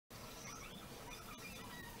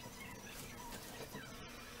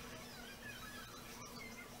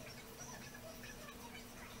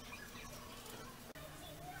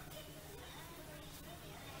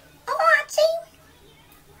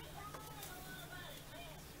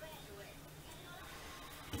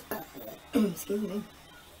Excuse me.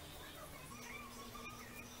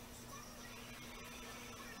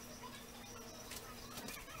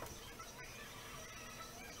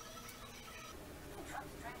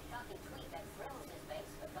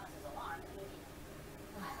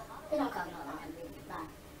 They don't call no alarm.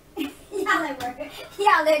 Bye.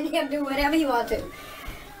 Y'all letting him do whatever he wants to.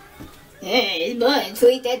 Hey, but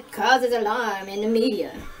tweet that causes alarm in the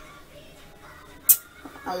media.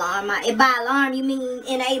 Alarm. By alarm, you mean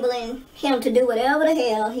enabling him to do whatever the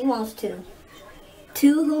hell he wants to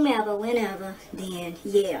whomever, whenever. Then,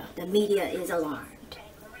 yeah, the media is alarmed.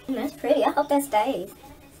 That's pretty. I hope that stays.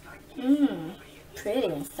 Pretty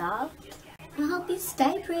and soft. I hope you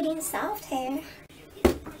stay pretty and soft hair.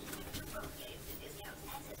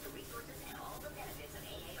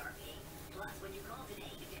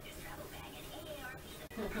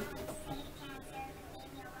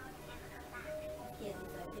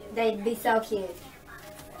 They'd be so cute.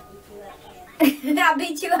 I'll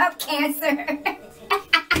beat you up, Cancer.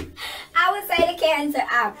 I would say to Cancer,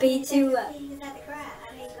 I'll beat you up. You just have to cry.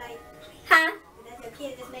 I mean, like, huh? That's your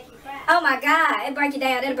kid just make you cry. Oh my God, it'll break you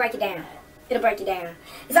down. It'll break you down. It'll break you down.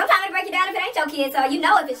 Sometimes it'll break you down if it ain't your kid, so you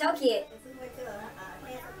know if it's your kid.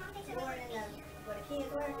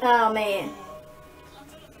 Oh man.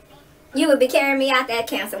 You would be carrying me out that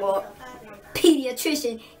cancer ward.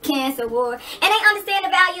 Pediatrician cancer ward. And they understand the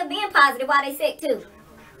value of being positive while they sick too.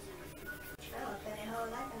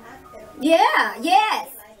 Yeah, yes.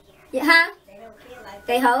 Yeah, huh?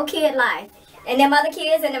 They whole kid life. And them other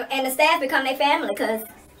kids and the staff become their family because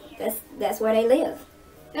that's where they live.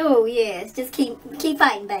 Oh yes, just keep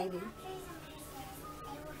fighting, baby.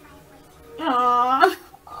 Aww.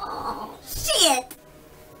 Oh shit.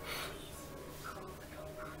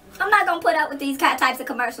 I'm not gonna put up with these types of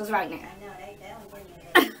commercials right now.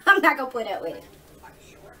 I'm not gonna put up with it.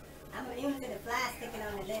 I'm immune to the flies sticking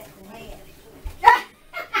on the left and head.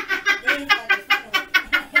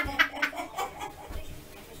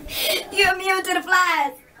 You're immune to the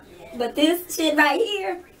flies. But this shit right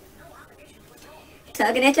here,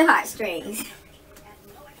 tugging at your heartstrings.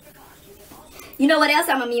 You know what else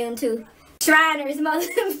I'm immune to? Shriners,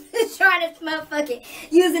 Shriners motherfucking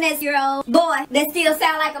using that 6-year-old boy that still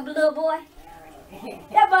sound like a little boy.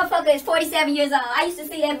 That motherfucker is 47 years old. I used to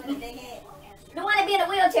see that. The one that be in a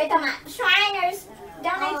wheelchair talking about Shriners.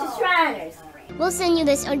 Donate to Shriners. We'll send you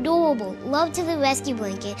this adorable Love to the Rescue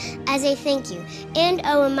blanket as a thank you and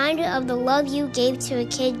a reminder of the love you gave to a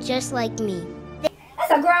kid just like me.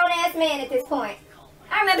 That's a grown-ass man at this point.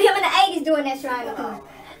 I remember him in the 80s doing that Shriner thing.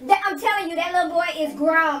 I'm telling you, that little boy is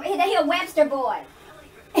grown. He a Webster boy.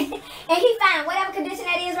 And he fine. Whatever condition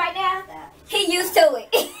that is right now, he used to it.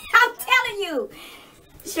 I'm telling you.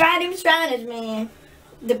 Shriners, man.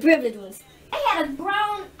 The privileged ones. They had a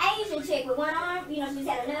grown Asian chick with one arm. You know, she just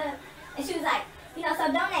had another. And she was like, you know,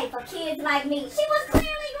 so donate for kids like me. She was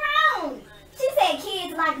clearly grown. She said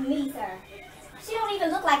kids like me, sir. She don't even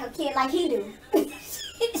look like a kid like he do.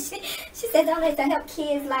 she said donate to help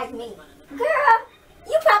kids like me. Girl,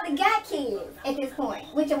 you probably got kids at this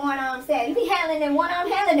point with your one arm set. You be handling them one arm,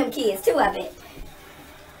 handling them kids too, I bet.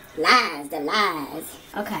 Lies, the lies.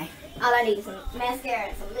 Okay. All I need is some mascara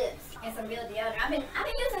and some lips and some real deodorant. I've been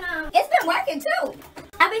using it's been working too.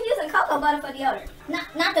 I've been using cocoa butter for deodorant.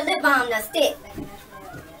 Not the lip balm, the stick.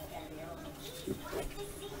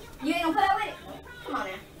 You ain't gonna put up with it? Come on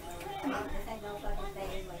now. Come on.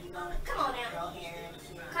 Come on now.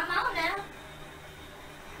 Come on now.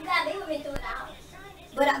 You gotta be with me through it all.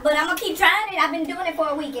 But I'm gonna keep trying it. I've been doing it for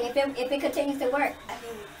a week, and if it continues to work, I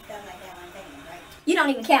think stuff like that one thing, right? You don't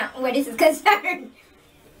even count where this is concerned.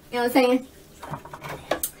 You know what I'm saying?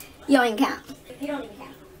 You don't even count. You don't even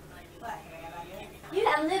count. What? You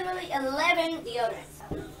have literally 11 deodorants.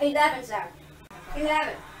 11, sir.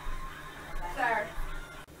 11, sir.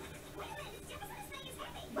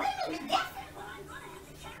 Wait a minute.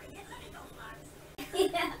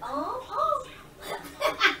 Yeah. Oh.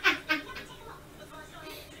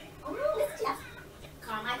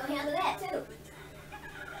 Carmichael handled that too.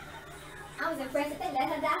 I was impressed that they let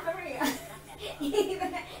her die for real.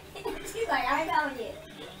 She's like, I ain't going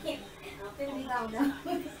yet. I'm finna be gone though.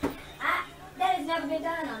 That has never been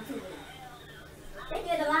done on TV. They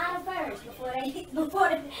did a line first before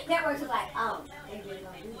the networks was like, oh, they really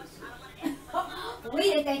gonna do this shit. We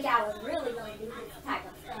didn't think y'all was really gonna do this type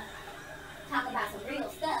of stuff. Talk about some real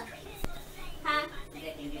stuff. Huh?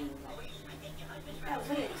 That was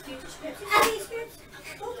weird. These future scripts. These scripts?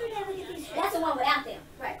 Go through there and look at these scripts. That's the one without them.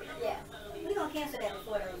 Right. Yeah. We're going to cancel that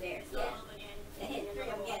before those airs. Yeah. They hit 3 of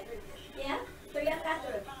them got through. Yeah? 3 of them got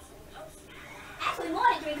through. Actually, more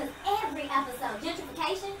than 3 because every episode.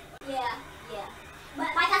 Gentrification? Yeah.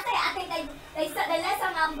 But like I said, I think they They let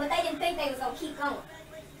some of them, but they didn't think they was gonna keep going.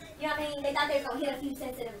 You know what I mean? They thought they was gonna hit a few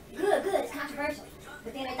sensitive. Good, it's controversial.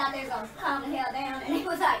 But then they thought they was gonna calm the hell down, and it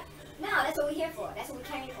was like, no, that's what we're here for. That's what we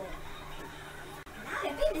came for. Now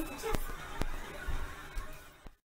they're business to just